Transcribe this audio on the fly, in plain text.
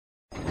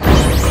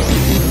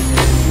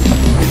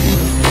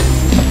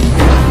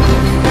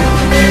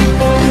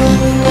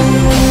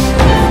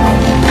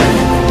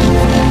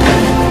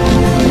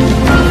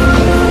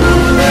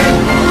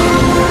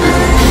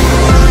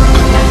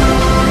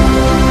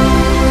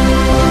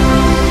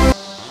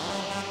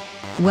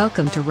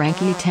Welcome to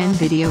Ranky 10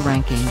 Video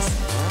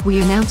Rankings.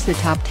 We announce the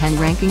top 10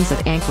 rankings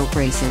of ankle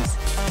braces.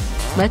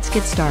 Let's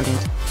get started.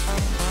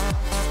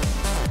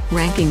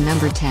 Ranking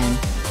number 10.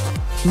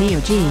 Neo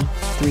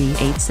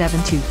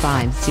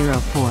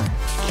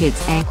G387250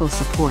 Kids Ankle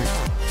Support.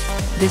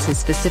 This is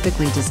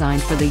specifically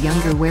designed for the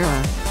younger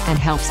wearer, and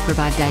helps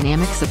provide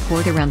dynamic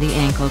support around the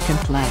ankle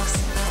complex.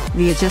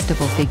 The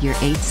adjustable figure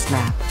 8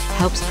 strap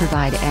helps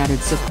provide added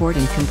support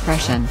and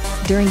compression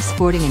during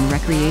sporting and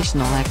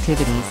recreational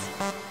activities.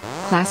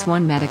 Class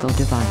 1 medical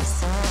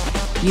device.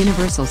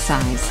 Universal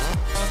size.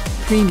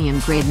 Premium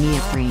grade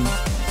neoprene.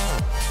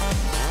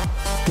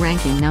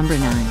 Ranking number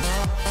 9.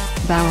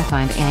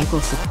 Bauerfeind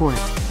Ankle Support,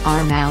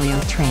 Armalio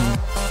Train.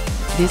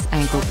 This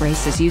ankle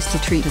brace is used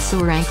to treat a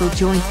sore ankle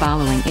joint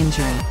following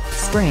injury,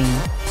 sprain,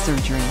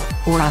 surgery,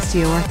 or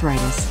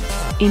osteoarthritis.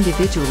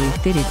 Individually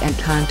fitted and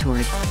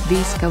contoured, the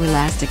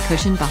viscoelastic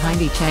cushion behind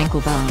each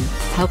ankle bone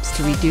helps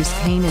to reduce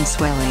pain and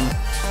swelling.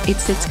 It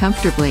sits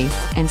comfortably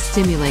and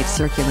stimulates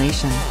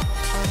circulation.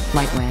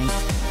 Lightweight.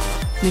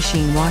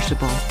 Machine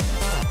washable.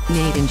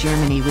 Made in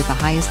Germany with the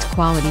highest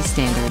quality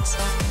standards.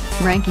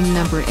 Ranking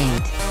number 8.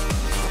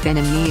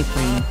 Venom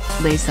Neoprene,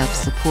 Lace-Up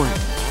Support.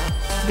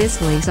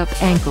 This lace-up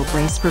ankle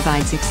brace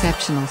provides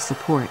exceptional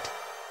support.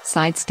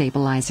 Side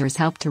stabilizers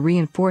help to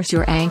reinforce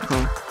your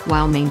ankle,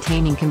 while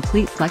maintaining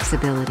complete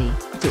flexibility,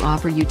 to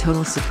offer you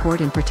total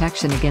support and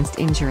protection against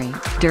injury,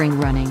 during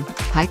running,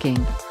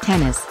 hiking,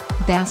 tennis,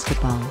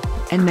 basketball,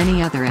 and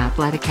many other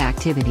athletic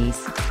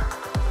activities.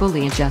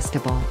 Fully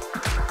adjustable.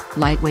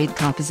 Lightweight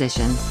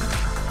composition.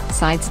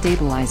 Side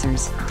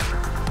stabilizers.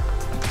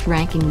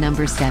 Ranking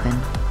number 7.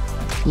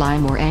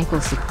 Limor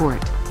Ankle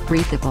Support,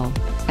 Breathable,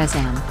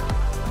 SM.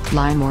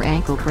 Limor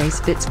ankle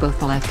brace fits both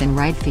the left and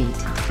right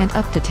feet, and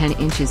up to 10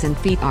 inches in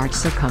feet arch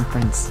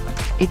circumference.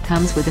 It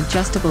comes with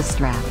adjustable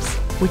straps,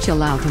 which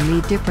allow to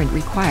meet different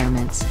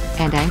requirements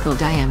and ankle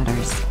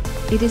diameters.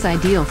 It is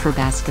ideal for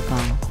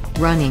basketball,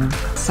 running,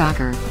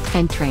 soccer,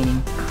 and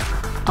training.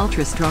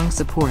 Ultra strong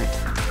support.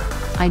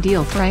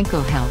 Ideal for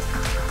ankle health.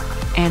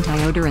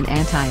 Anti-odor and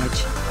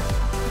anti-itch.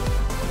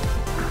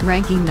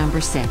 Ranking number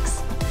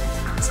 6.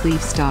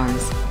 Sleeve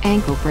Stars,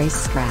 Ankle Brace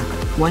Strap,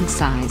 one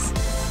size.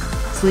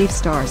 Sleeve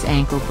Stars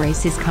ankle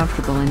brace is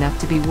comfortable enough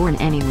to be worn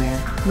anywhere,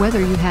 whether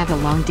you have a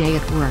long day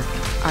at work,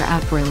 are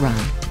out for a run,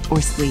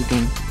 or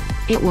sleeping.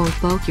 It won't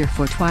bulk your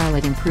foot while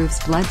it improves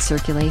blood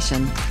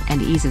circulation,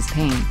 and eases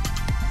pain.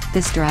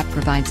 The strap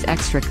provides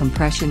extra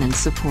compression and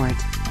support.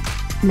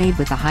 Made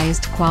with the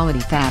highest quality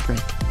fabric.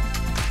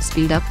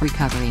 Speed up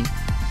recovery.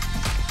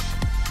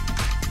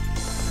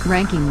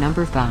 Ranking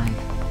number 5.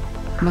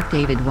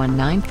 McDavid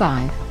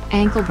 195,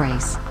 Ankle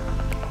Brace.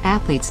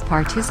 Athletes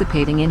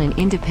participating in an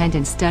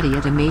independent study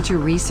at a major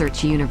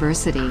research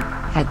university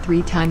had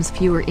 3 times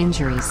fewer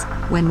injuries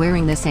when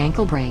wearing this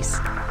ankle brace.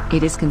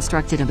 It is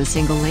constructed of a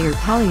single-layer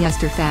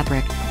polyester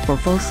fabric for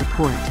full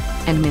support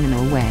and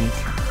minimal weight.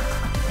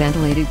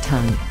 Ventilated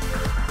tongue.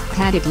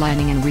 Padded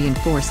lining and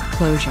reinforced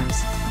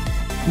closures.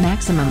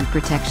 Maximum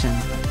protection.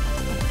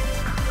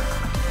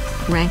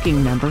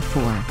 Ranking number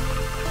 4.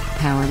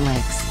 Power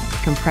Legs,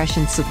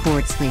 Compression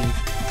Support Sleeve.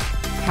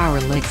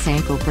 Power Legs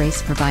ankle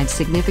brace provides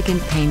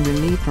significant pain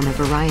relief from a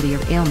variety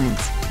of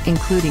ailments,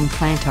 including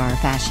plantar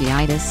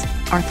fasciitis,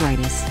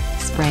 arthritis,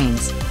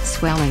 sprains,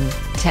 swelling,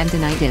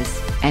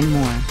 tendinitis, and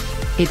more.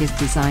 It is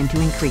designed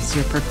to increase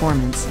your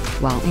performance,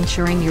 while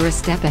ensuring you're a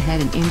step ahead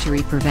in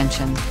injury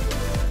prevention.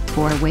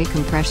 4-way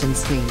compression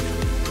sleeve.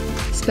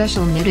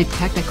 Special knitted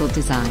technical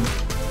design.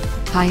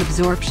 High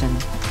absorption.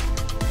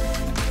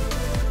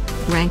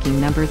 Ranking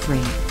number 3.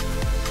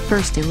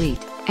 First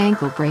Elite,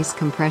 Ankle Brace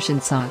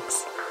Compression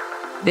Socks.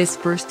 This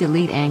First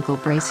Elite ankle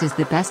brace is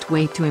the best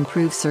way to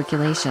improve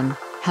circulation,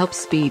 help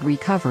speed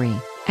recovery,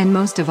 and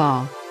most of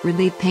all,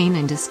 relieve pain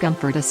and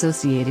discomfort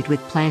associated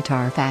with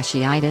plantar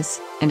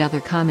fasciitis, and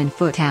other common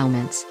foot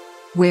ailments.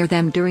 Wear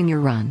them during your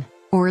run,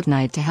 or at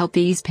night to help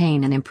ease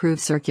pain and improve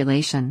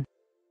circulation.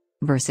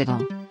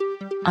 Versatile.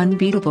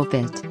 Unbeatable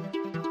fit.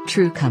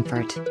 True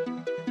comfort.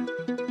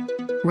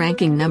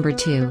 Ranking number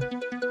 2.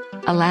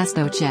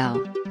 Elasto Gel,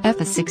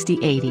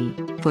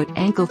 FA6080, Foot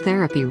Ankle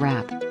Therapy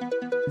Wrap.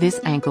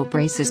 This ankle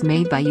brace is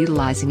made by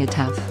utilizing a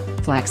tough,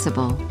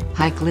 flexible,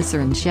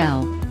 high-glycerin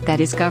shell that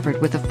is covered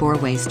with a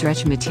 4-way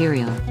stretch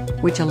material,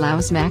 which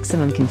allows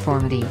maximum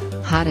conformity,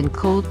 hot and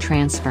cold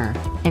transfer,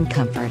 and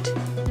comfort.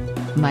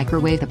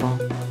 Microwavable.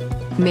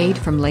 Made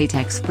from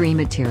latex-free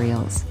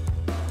materials.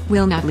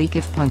 Will not leak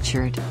if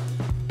punctured.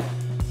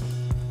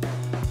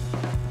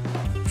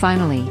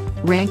 Finally,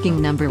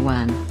 ranking number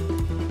 1.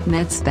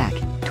 MedSpec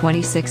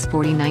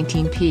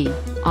 264019P,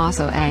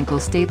 OSSO Ankle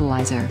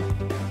Stabilizer.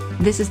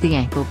 This is the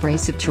ankle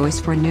brace of choice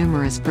for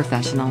numerous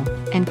professional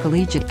and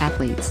collegiate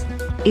athletes.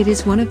 It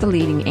is one of the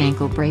leading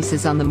ankle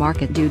braces on the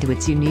market due to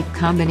its unique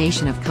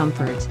combination of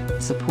comfort,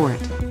 support,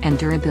 and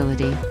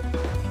durability.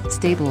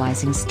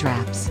 Stabilizing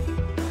straps.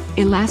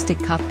 Elastic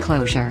cuff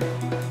closure.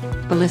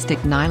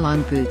 Ballistic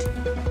nylon boot.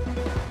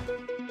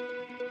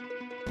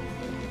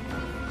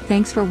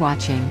 Thanks for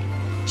watching.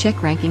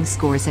 Check ranking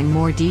scores and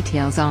more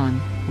details on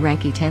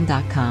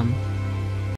ranky10.com.